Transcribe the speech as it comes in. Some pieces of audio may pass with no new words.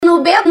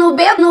beco, no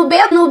beco, no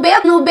beco, no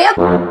beco, no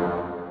beco,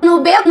 no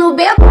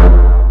beco,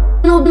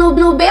 no beco,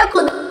 no beco.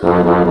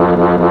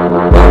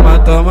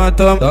 Toma,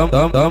 toma,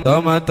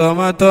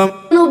 toma.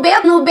 No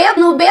beco, no beco,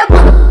 no beco.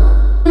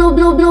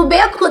 No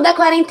beco da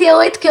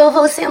 48 que eu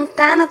vou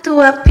sentar na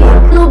tua pica.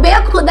 No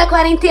beco da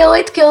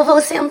 48 que eu vou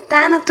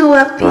sentar na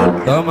tua pica.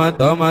 Toma,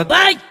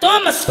 Vai,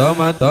 toma,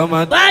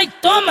 toma, vai,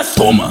 toma,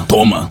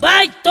 Toma,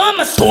 vai,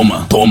 toma,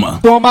 toma, toma,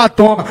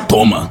 vai,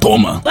 toma, toma.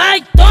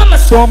 vai, toma,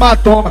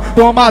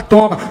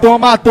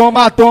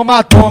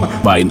 toma.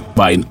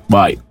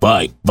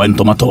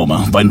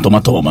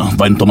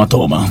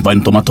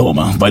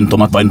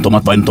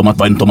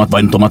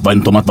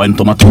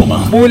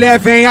 Mulher,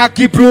 vem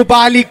aqui pro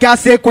baile que a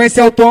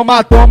sequência é o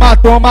toma.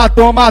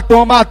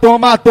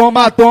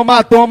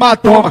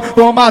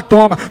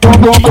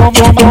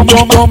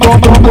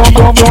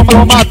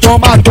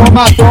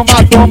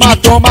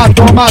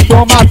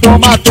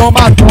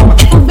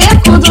 No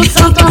beco do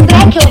Santo André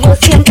que eu vou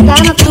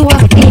sentar na tua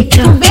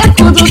pica. No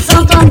beco do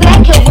Santo André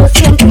que eu vou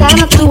sentar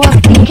na tua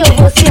pica. Eu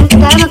vou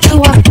sentar na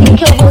tua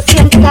pica. Eu vou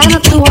sentar na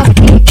tua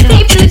pica.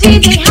 Vem pro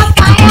DJ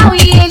Rafael e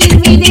ele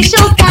me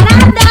deixou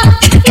tarada.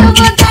 Eu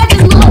vou dar de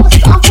novo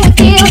só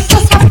porque eu sou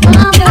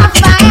safada.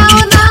 Rafael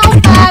não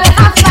para,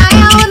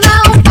 Rafael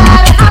não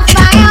para,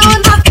 Rafael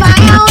não para.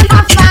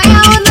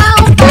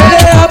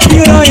 Ela é a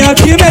piranha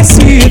que me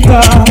excita,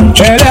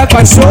 ela é a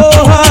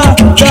cachorra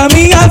da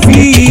minha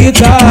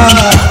vida.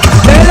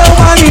 Ela é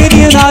uma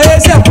menina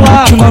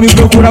exemplar, não me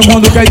procura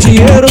quando quer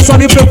dinheiro, só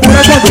me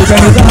procura quando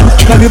quer me dar.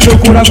 Não me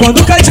procura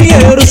quando quer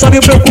dinheiro, só me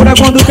procura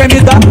quando quer me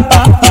dar.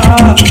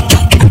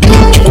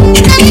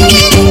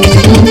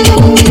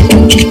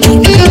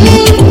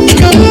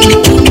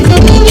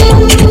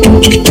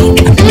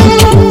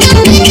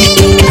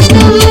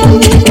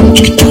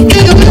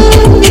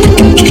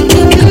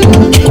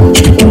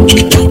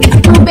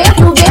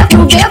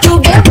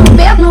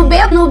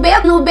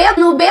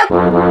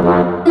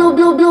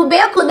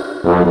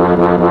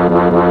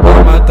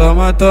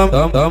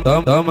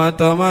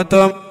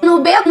 Toma.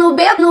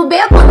 No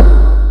beco.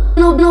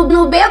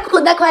 No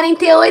beco da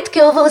 48 que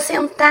eu vou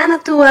sentar na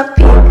tua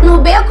pica. No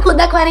beco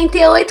da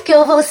 48 que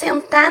eu vou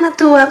sentar na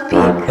tua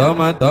pica. Toma,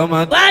 vai,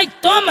 toma, vai,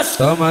 toma,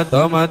 Toma,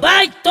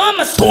 vai,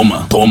 toma,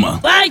 toma.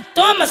 vai,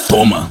 toma,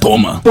 toma.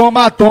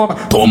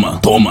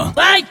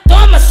 Vai,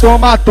 toma.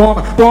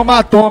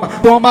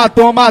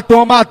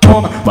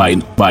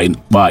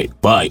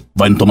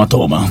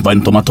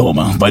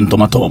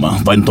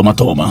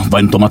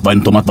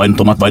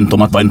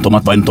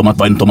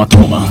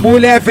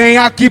 Mulher, vem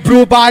aqui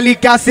pro baile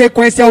que a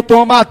sequência é o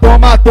toma.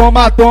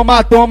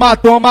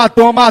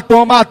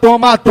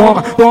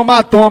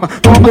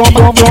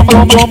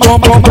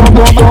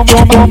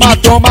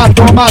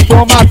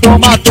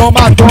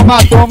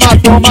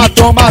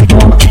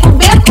 No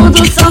beco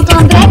do Santo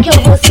André que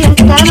eu vou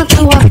sentar na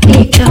tua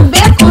pica. No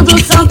beco do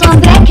Santo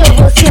André que eu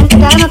vou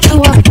sentar na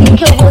tua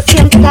pica. Eu vou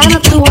sentar na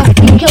tua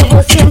pica. Eu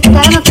vou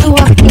sentar na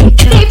tua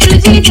pica. Vem pro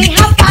DJ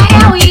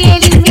Rafael e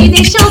ele me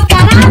deixou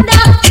tarada.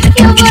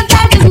 Eu vou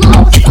dar de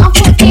novo só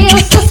porque eu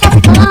sou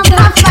safada.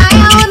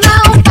 Rafael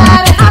não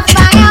para,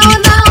 Rafael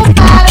não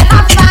para,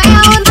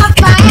 Rafael não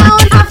para.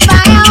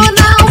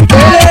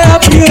 Ela é a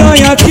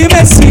piranha que me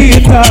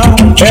excita,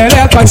 ela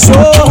é a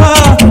cachorra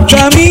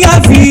da minha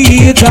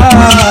vida.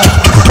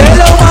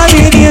 Ela é uma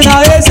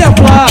menina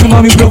exemplar,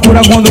 não me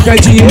procura quando quer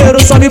dinheiro,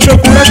 só me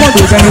procura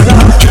quando quer me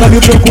dar. Não me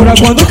procura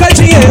quando quer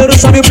dinheiro,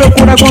 só me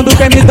procura quando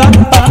quer me dar.